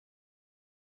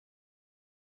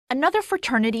Another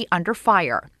fraternity under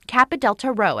fire. Kappa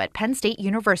Delta Rho at Penn State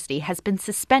University has been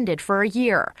suspended for a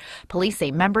year. Police say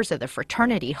members of the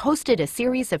fraternity hosted a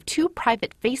series of 2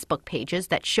 private Facebook pages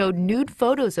that showed nude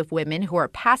photos of women who are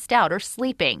passed out or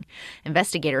sleeping.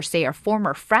 Investigators say a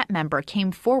former frat member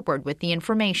came forward with the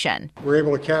information. We're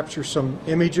able to capture some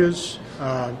images,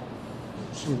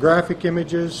 some graphic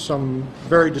images, some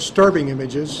very disturbing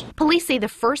images. Police say the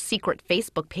first secret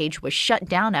Facebook page was shut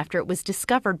down after it was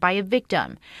discovered by a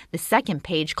victim. The second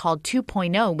page, called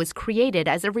 2.0, was created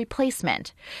as a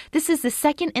replacement. This is the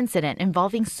second incident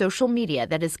involving social media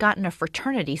that has gotten a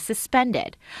fraternity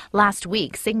suspended. Last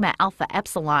week, Sigma Alpha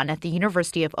Epsilon at the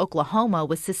University of Oklahoma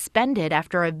was suspended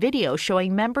after a video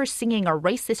showing members singing a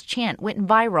racist chant went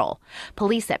viral.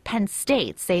 Police at Penn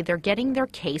State say they're getting their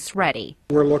case ready.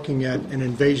 We're looking at an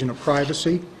invasion of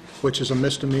privacy, which is a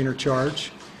misdemeanor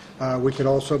charge. We could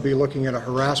also be looking at a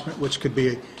harassment, which could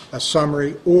be a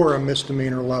summary or a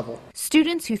misdemeanor level.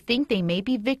 Students who think they may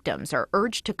be victims are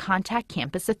urged to contact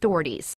campus authorities.